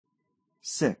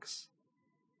6.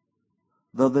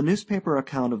 Though the newspaper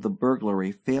account of the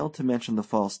burglary failed to mention the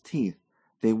false teeth,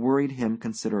 they worried him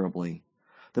considerably.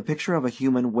 The picture of a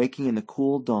human waking in the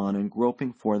cool dawn and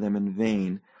groping for them in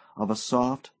vain, of a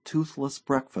soft, toothless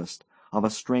breakfast, of a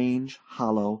strange,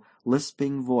 hollow,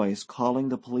 lisping voice calling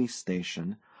the police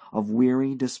station, of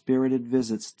weary, dispirited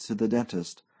visits to the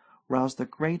dentist, roused a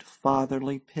great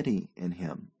fatherly pity in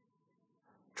him.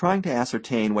 Trying to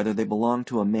ascertain whether they belonged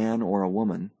to a man or a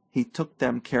woman, he took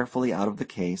them carefully out of the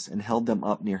case and held them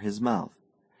up near his mouth.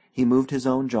 He moved his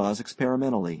own jaws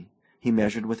experimentally. He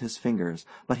measured with his fingers,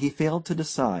 but he failed to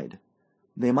decide.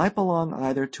 They might belong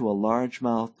either to a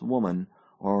large-mouthed woman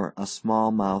or a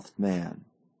small-mouthed man.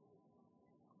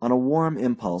 On a warm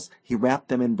impulse, he wrapped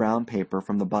them in brown paper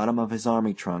from the bottom of his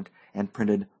army trunk and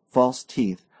printed "false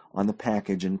teeth" on the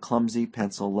package in clumsy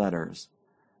pencil letters.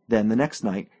 Then, the next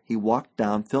night, he walked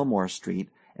down Fillmore Street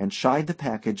and shied the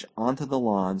package onto the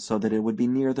lawn so that it would be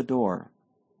near the door.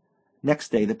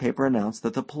 Next day the paper announced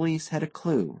that the police had a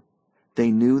clue. They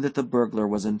knew that the burglar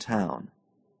was in town.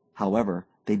 However,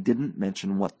 they didn't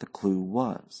mention what the clue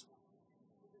was.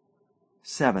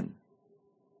 7.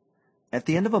 At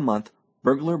the end of a month,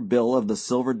 Burglar Bill of the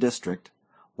Silver District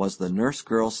was the nurse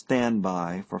girl's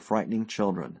stand-by for frightening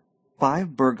children.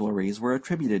 5 burglaries were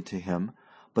attributed to him,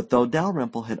 but though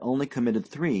Dalyrimple had only committed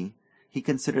 3, he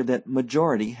considered that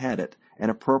majority had it, and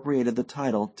appropriated the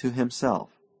title to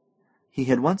himself. He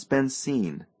had once been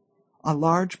seen, "a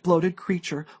large bloated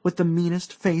creature with the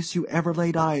meanest face you ever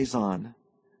laid eyes on."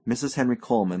 Mrs. Henry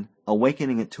Coleman,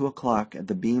 awakening at 2 o'clock at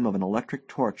the beam of an electric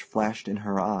torch flashed in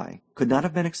her eye, could not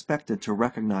have been expected to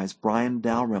recognize Brian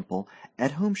Dalyrimple,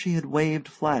 at whom she had waved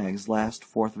flags last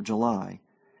 4th of July,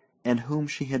 and whom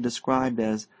she had described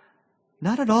as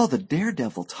 "not at all the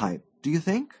daredevil type, do you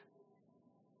think?"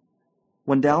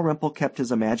 When Dalyrimple kept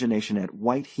his imagination at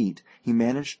white heat, he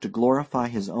managed to glorify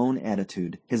his own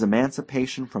attitude, his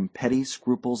emancipation from petty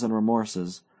scruples and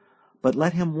remorses. But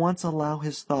let him once allow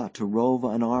his thought to rove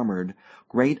unarmored,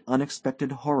 great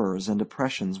unexpected horrors and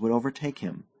depressions would overtake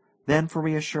him. Then for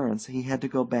reassurance he had to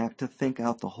go back to think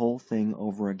out the whole thing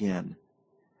over again.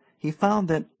 He found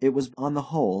that it was on the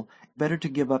whole better to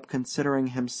give up considering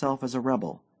himself as a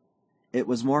rebel. It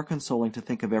was more consoling to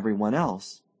think of everyone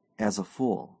else as a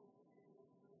fool.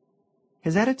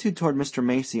 His attitude toward Mr.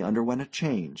 Macy underwent a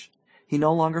change. He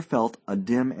no longer felt a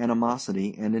dim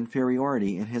animosity and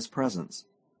inferiority in his presence.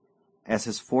 As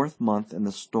his 4th month in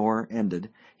the store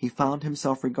ended, he found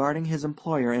himself regarding his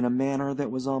employer in a manner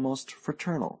that was almost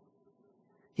fraternal.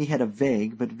 He had a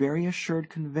vague but very assured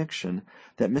conviction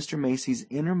that Mr. Macy's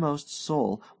innermost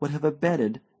soul would have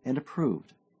abetted and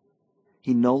approved.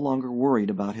 He no longer worried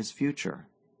about his future.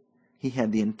 He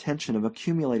had the intention of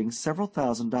accumulating several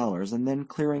 $1,000s and then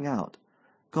clearing out,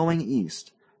 going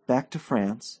east, back to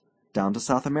France, down to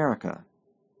South America.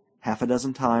 Half a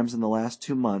dozen times in the last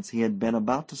 2 months he had been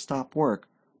about to stop work,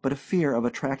 but a fear of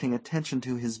attracting attention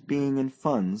to his being in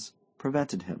funds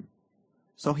prevented him.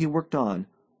 So he worked on,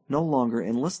 no longer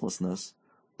in listlessness,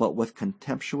 but with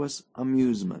contemptuous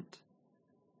amusement.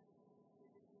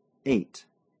 8.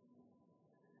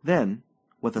 Then,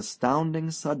 with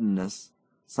astounding suddenness,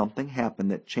 something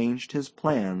happened that changed his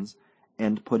plans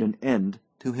and put an end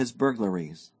to his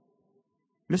burglaries.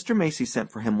 Mr. Macy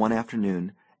sent for him one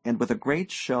afternoon, and with a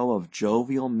great show of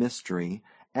jovial mystery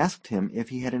asked him if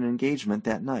he had an engagement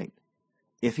that night.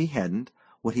 If he hadn't,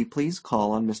 would he please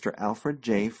call on Mr. Alfred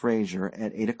J. Fraser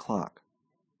at 8 o'clock.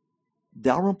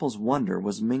 Dalrymple's wonder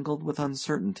was mingled with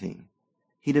uncertainty.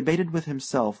 He debated with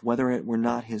himself whether it were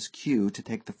not his cue to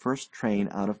take the first train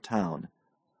out of town,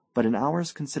 but an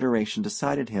hour's consideration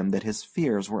decided him that his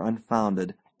fears were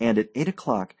unfounded, and at 8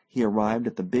 o'clock he arrived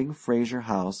at the big Fraser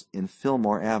house in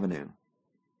Fillmore Avenue.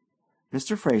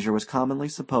 Mr. Fraser was commonly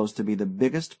supposed to be the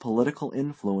biggest political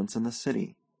influence in the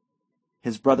city.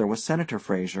 His brother was Senator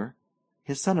Fraser,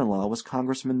 his son-in-law was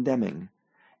Congressman Deming,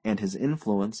 and his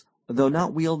influence, though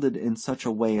not wielded in such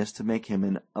a way as to make him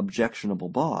an objectionable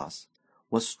boss,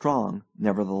 was strong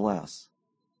nevertheless.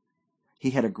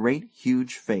 He had a great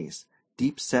huge face,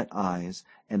 deep-set eyes,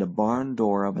 and a barn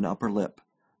door of an upper lip,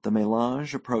 the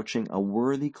melange approaching a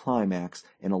worthy climax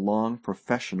in a long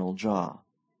professional jaw.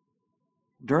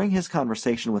 During his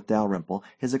conversation with Dalyrimple,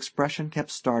 his expression kept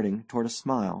starting toward a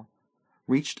smile,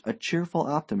 reached a cheerful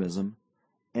optimism,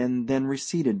 and then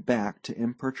receded back to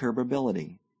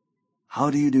imperturbability. "How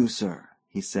do you do, sir?"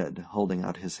 he said, holding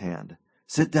out his hand.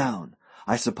 "Sit down.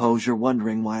 I suppose you're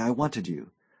wondering why I wanted you.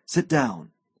 Sit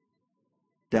down."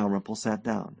 Dalyrimple sat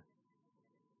down.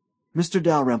 "Mr.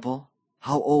 Dalyrimple,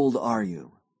 how old are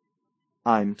you?"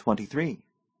 "I'm 23.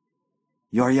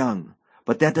 "You're young,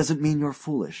 but that doesn't mean you're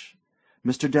foolish.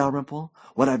 Mr. Dalyrimple,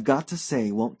 what I've got to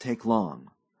say won't take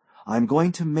long. I'm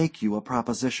going to make you a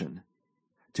proposition.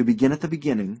 To begin at the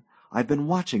beginning, I've been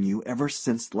watching you ever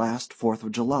since last 4th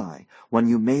of July, when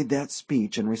you made that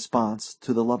speech in response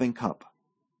to the loving cup."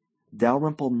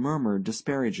 Dalyrimple murmured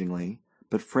disparagingly,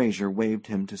 but Fraser waved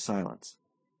him to silence.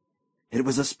 "It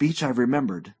was a speech I've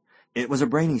remembered. It was a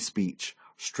brainy speech,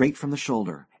 straight from the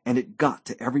shoulder, and it got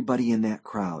to everybody in that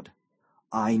crowd.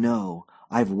 I know.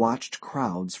 I've watched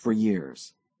crowds for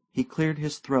years." He cleared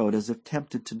his throat as if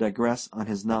tempted to digress on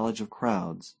his knowledge of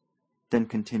crowds, then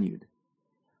continued.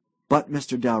 "But,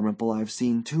 Mr. Dalyrimple, I've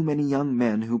seen too many young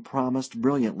men who promised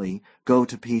brilliantly go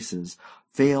to pieces,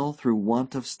 fail through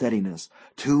want of steadiness,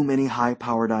 too many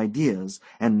high-powered ideas,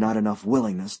 and not enough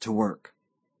willingness to work.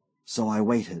 So I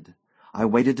waited. I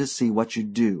waited to see what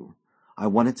you'd do. I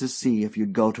wanted to see if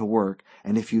you'd go to work,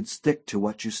 and if you'd stick to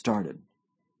what you started."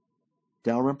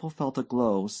 Dalyrimple felt a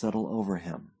glow settle over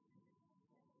him.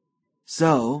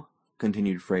 "So,"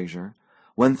 continued Fraser,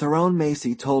 "when Tyrone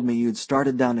Macy told me you'd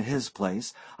started down at his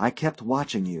place, I kept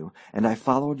watching you, and I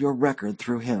followed your record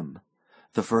through him.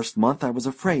 The first month I was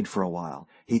afraid for a while.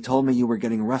 He told me you were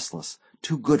getting restless,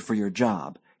 too good for your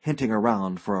job, hinting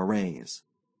around for a raise."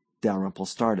 Dalyrimple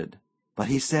started. "But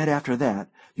he said after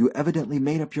that, you evidently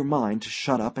made up your mind to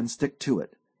shut up and stick to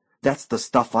it. That's the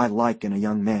stuff I like in a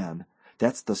young man.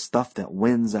 That's the stuff that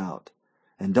wins out.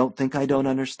 And don't think I don't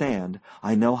understand.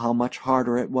 I know how much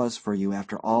harder it was for you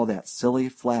after all that silly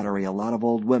flattery a lot of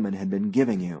old women had been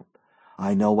giving you.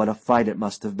 I know what a fight it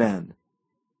must have been."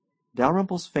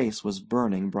 Dalrymple's face was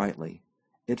burning brightly.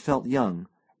 It felt young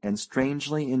and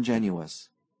strangely ingenuous.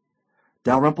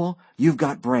 "Dalyrimple, you've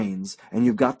got brains, and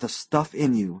you've got the stuff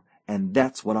in you, and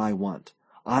that's what I want.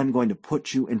 I'm going to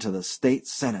put you into the State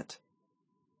Senate."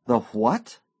 "The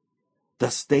what?" "The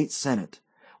State Senate.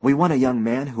 We want a young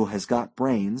man who has got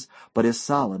brains, but is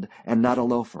solid and not a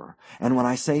loafer. And when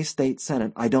I say State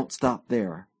Senate, I don't stop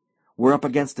there. We're up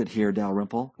against it here,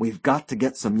 Dalyrimple. We've got to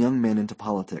get some young men into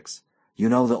politics. You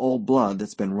know, the old blood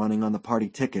that's been running on the party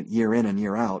ticket year in and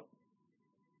year out."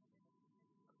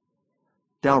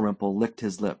 Dalyrimple licked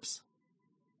his lips.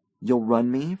 "You'll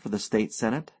run me for the State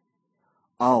Senate?"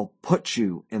 "I'll put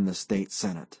you in the State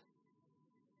Senate."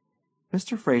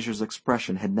 Mr. Fraser's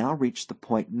expression had now reached the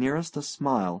point nearest a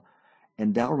smile,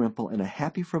 and Dalyrimple in a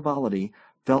happy frivolity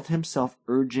felt himself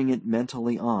urging it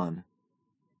mentally on.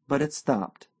 But it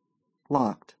stopped,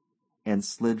 locked, and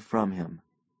slid from him.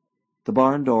 The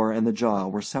barn door and the jaw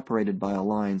were separated by a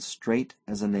line straight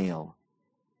as a nail.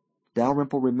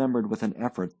 Dalyrimple remembered with an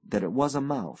effort that it was a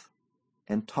mouth,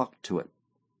 and talked to it.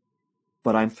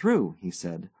 "But I'm through," he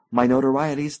said. "My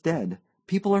notoriety's dead.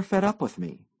 People are fed up with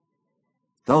me."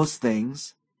 "Those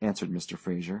things," answered Mr.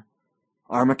 Fraser,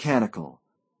 "are mechanical.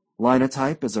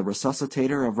 Linotype is a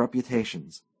resuscitator of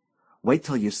reputations. Wait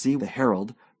till you see the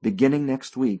Herald, beginning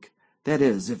next week. That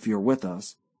is, if you're with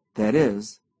us. That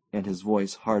is," and his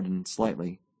voice hardened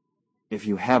slightly, "if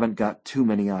you haven't got too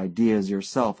many ideas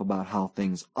yourself about how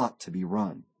things ought to be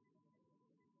run."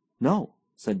 "No,"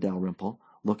 said Dalyrimple,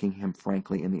 looking him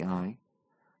frankly in the eye.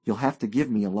 "You'll have to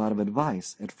give me a lot of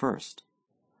advice at first."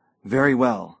 "Very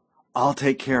well. I'll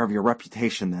take care of your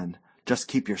reputation then. Just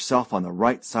keep yourself on the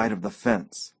right side of the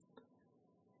fence."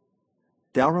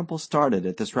 Dalyrimple started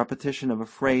at this repetition of a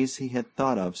phrase he had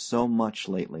thought of so much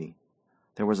lately.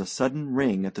 There was a sudden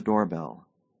ring at the doorbell.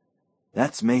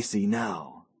 "That's Macy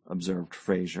now," observed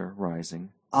Fraser,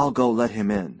 rising. "I'll go let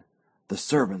him in. The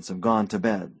servants have gone to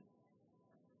bed."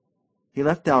 He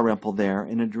left Dalyrimple there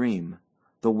in a dream.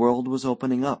 The world was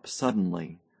opening up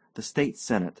suddenly. The State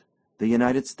Senate, the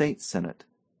United States Senate.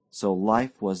 So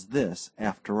life was this,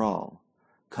 after all.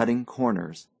 Cutting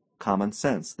corners. Common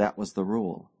sense, that was the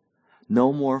rule.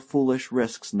 No more foolish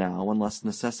risks now unless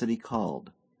necessity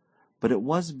called. But it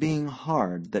was being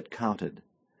hard that counted.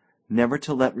 Never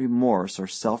to let remorse or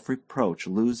self-reproach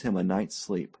lose him a night's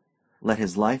sleep. Let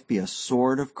his life be a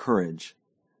sword of courage.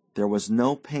 There was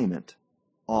no payment.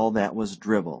 All that was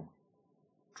drivel.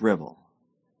 Drivel.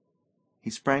 He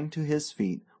sprang to his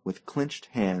feet with clenched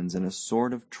hands in a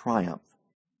sort of triumph.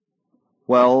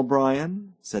 "Well,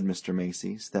 Brian?" said Mr.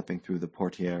 Macy, stepping through the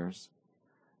portieres.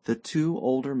 The two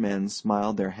older men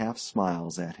smiled their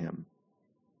half-smiles at him.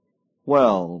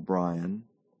 "Well, Brian?"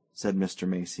 said Mr.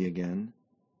 Macy again.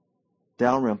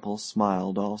 Dalyrimple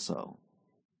smiled also.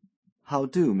 "How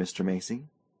do, Mr. Macy?"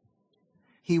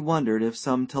 He wondered if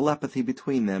some telepathy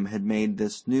between them had made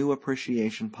this new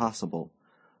appreciation possible,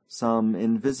 some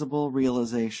invisible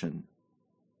realization.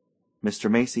 Mr.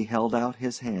 Macy held out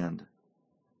his hand.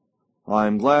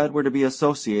 "I'm glad we're to be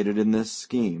associated in this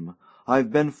scheme.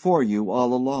 I've been for you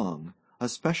all along,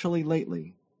 especially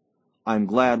lately. I'm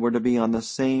glad we're to be on the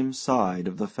same side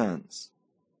of the fence."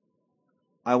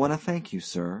 "I want to thank you,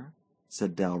 sir,"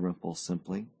 said Dalyrimple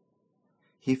simply.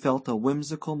 He felt a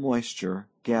whimsical moisture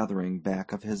gathering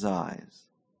back of his eyes.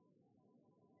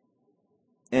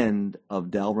 End of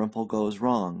Dalyrimple Goes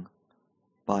Wrong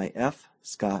by F.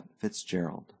 Scott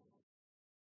Fitzgerald.